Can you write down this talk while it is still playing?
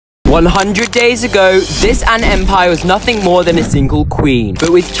100 days ago, this ant empire was nothing more than a single queen. But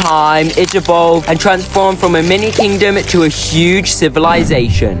with time, it evolved and transformed from a mini kingdom to a huge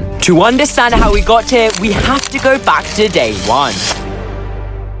civilization. To understand how we got here, we have to go back to day 1.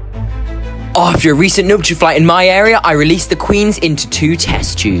 After a recent nuptial flight in my area, I released the queens into 2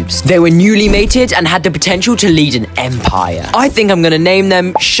 test tubes. They were newly mated and had the potential to lead an empire. I think I'm gonna name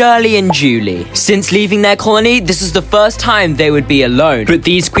them Shirley and Julie. Since leaving their colony, this was the first time they would be alone. But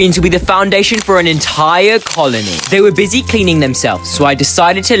these queens will be the foundation for an entire colony. They were busy cleaning themselves, so I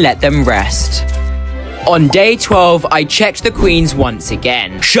decided to let them rest. On day 12, I checked the queens once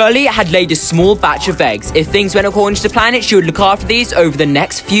again. Shirley had laid a small batch of eggs. If things went according to the plan, she would look after these over the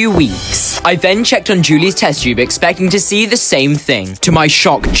next few weeks. I then checked on Julie's test tube, expecting to see the same thing. To my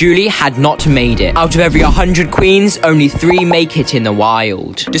shock, Julie had not made it. Out of every 100 queens, only 3 make it in the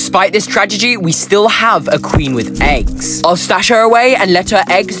wild. Despite this tragedy, we still have a queen with eggs. I'll stash her away and let her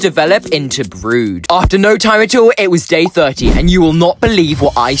eggs develop into brood. After no time at all, it was day 30, and you will not believe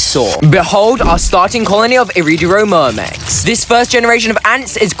what I saw. Behold our starting colony of Iridromyrmex. This first generation of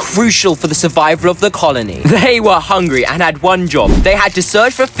ants is crucial for the survival of the colony. They were hungry and had one job. They had to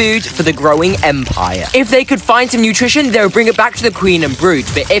search for food for the growing empire. If they could find some nutrition, they would bring it back to the queen and brood,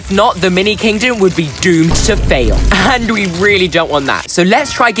 but if not, the mini kingdom would be doomed to fail. And we really don't want that. So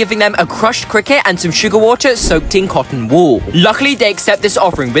let's try giving them a crushed cricket and some sugar water soaked in cotton wool. Luckily, they accept this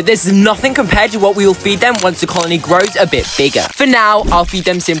offering, but this is nothing compared to what we will feed them once the colony grows a bit bigger. For now, I'll feed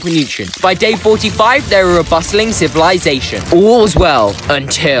them simple nutrients. By day 45, they were a bustling civilization. All was well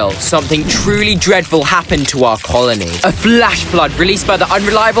until something truly dreadful happened to our colony. A flash flood released by the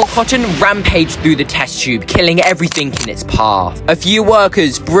unreliable cotton rampaged through the test tube, killing everything in its path. A few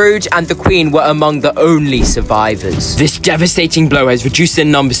workers, brood, and the queen were among the only survivors. This devastating blow has reduced their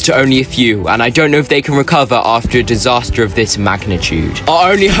numbers to only a few, and I don't know if they can recover after a disaster of this magnitude.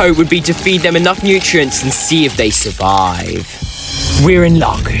 Our only hope would be to feed them enough nutrients and see if they survive. We're in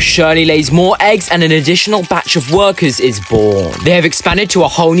luck. Shirley lays more eggs and an additional batch of workers is born. They have expanded to a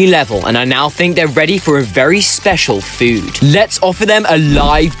whole new level and I now think they're ready for a very special food. Let's offer them a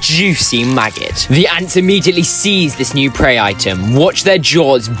live, juicy maggot. The ants immediately seize this new prey item. Watch their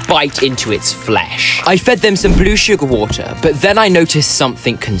jaws bite into its flesh. I fed them some blue sugar water, but then I noticed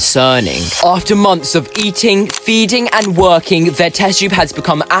something concerning. After months of eating, feeding, and working, their test tube has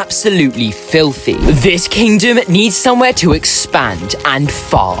become absolutely filthy. This kingdom needs somewhere to expand. And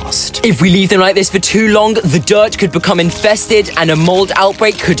fast. If we leave them like this for too long, the dirt could become infested and a mold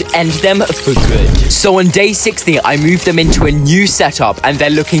outbreak could end them for good. So on day 60, I moved them into a new setup and they're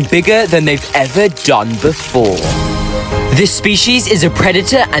looking bigger than they've ever done before. This species is a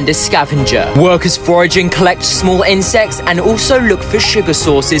predator and a scavenger. Workers forage and collect small insects and also look for sugar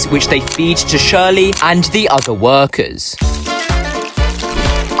sources which they feed to Shirley and the other workers.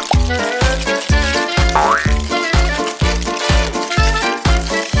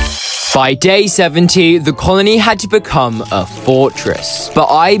 By day 70, the colony had to become a fortress. But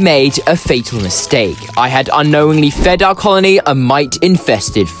I made a fatal mistake. I had unknowingly fed our colony a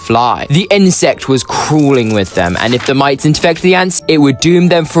mite-infested fly. The insect was crawling with them, and if the mites infected the ants, it would doom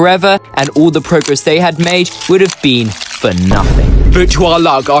them forever, and all the progress they had made would have been for nothing. But to our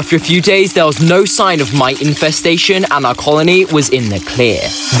luck, after a few days, there was no sign of mite infestation, and our colony was in the clear.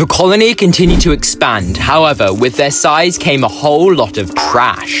 The colony continued to expand. However, with their size came a whole lot of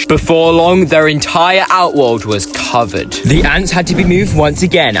trash. Before long, their entire outworld was covered. The ants had to be moved once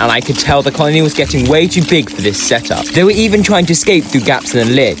again, and I could tell the colony was getting way too big for this setup. They were even trying to escape through gaps in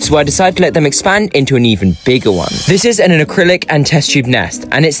the lid, so I decided to let them expand into an even bigger one. This is an acrylic and test tube nest,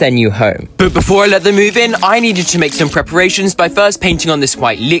 and it's their new home. But before I let them move in, I needed to make some preparations by first painting on this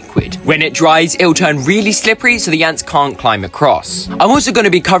white liquid. When it dries, it'll turn really slippery so the ants can't climb across. I'm also going to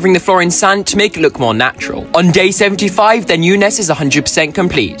be covering the floor in sand to make it look more natural. On day 75, their new nest is 100%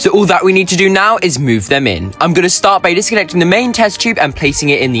 complete, so all that we need to do now is move them in. I'm going to start by disconnecting the main test tube and placing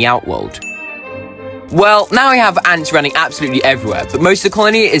it in the outworld. Well, now I have ants running absolutely everywhere, but most of the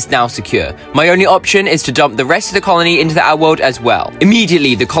colony is now secure. My only option is to dump the rest of the colony into the outworld as well.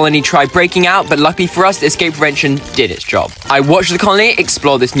 Immediately, the colony tried breaking out, but luckily for us, the escape prevention did its job. I watched the colony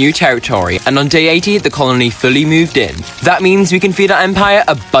explore this new territory, and on day 80, the colony fully moved in. That means we can feed our empire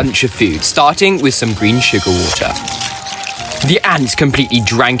a bunch of food, starting with some green sugar water. The ants completely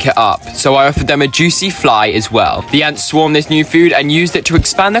drank it up, so I offered them a juicy fly as well. The ants swarmed this new food and used it to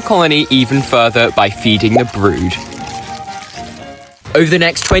expand the colony even further by feeding the brood. Over the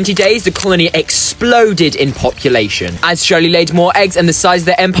next 20 days, the colony exploded in population. As Shirley laid more eggs and the size of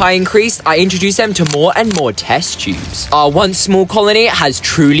the empire increased, I introduced them to more and more test tubes. Our once small colony has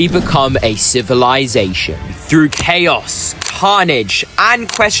truly become a civilization. Through chaos, carnage, and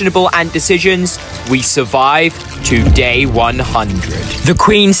questionable ant decisions, we survive to day 100. The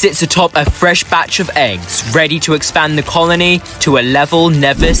queen sits atop a fresh batch of eggs, ready to expand the colony to a level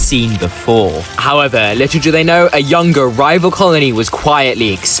never seen before. However, little do they know, a younger rival colony was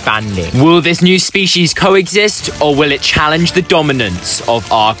quietly expanding. Will this new species coexist, or will it challenge the dominance of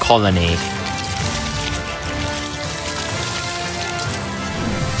our colony?